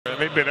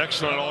they've been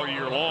excellent all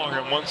year long.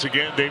 And once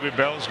again, David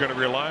Bell's going to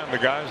rely on the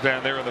guys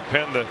down there in the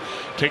pen to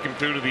take him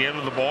through to the end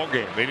of the ball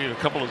game. They need a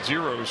couple of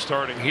zeros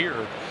starting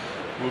here.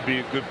 Would be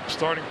a good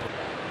starting point.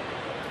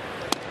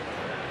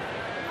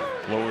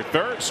 Lower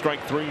third,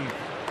 strike three.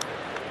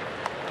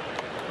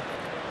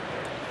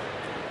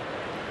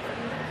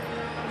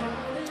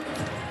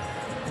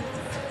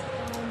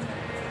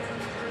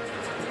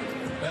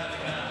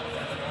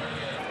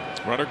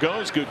 Runner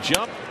goes, good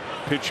jump.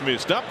 Pitch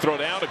missed up, throw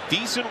down, a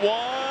decent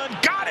one.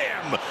 Got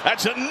him!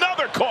 That's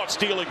another caught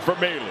stealing for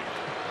Maley.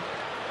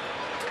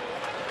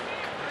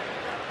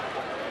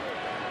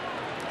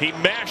 He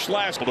mashed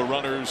last the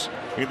runners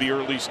in the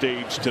early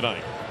stage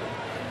tonight.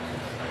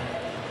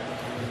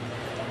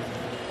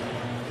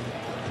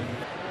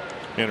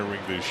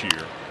 Entering this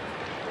year.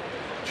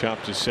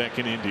 Chopped to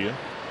second, India.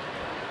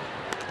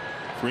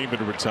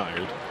 Freeman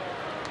retired.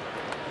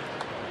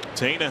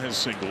 Tana has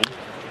singled.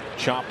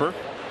 Chopper.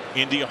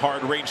 India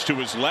hard range to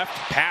his left.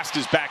 Past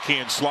his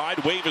backhand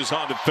slide. Wave is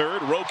on to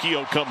third.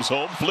 Rocchio comes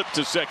home. Flipped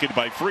to second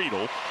by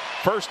Friedel.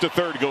 First to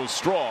third goes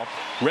Straw.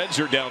 Reds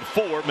are down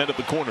 4 men at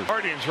the corner.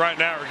 Guardians right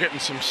now are getting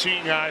some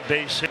seeing eye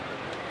base hit.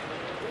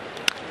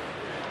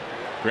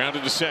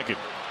 Grounded to second.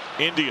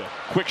 India.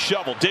 Quick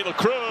shovel. De La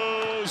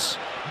Cruz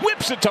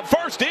whips it to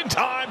first in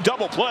time.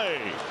 Double play.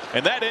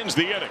 And that ends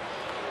the inning.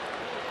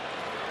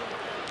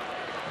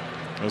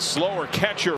 A slower catcher.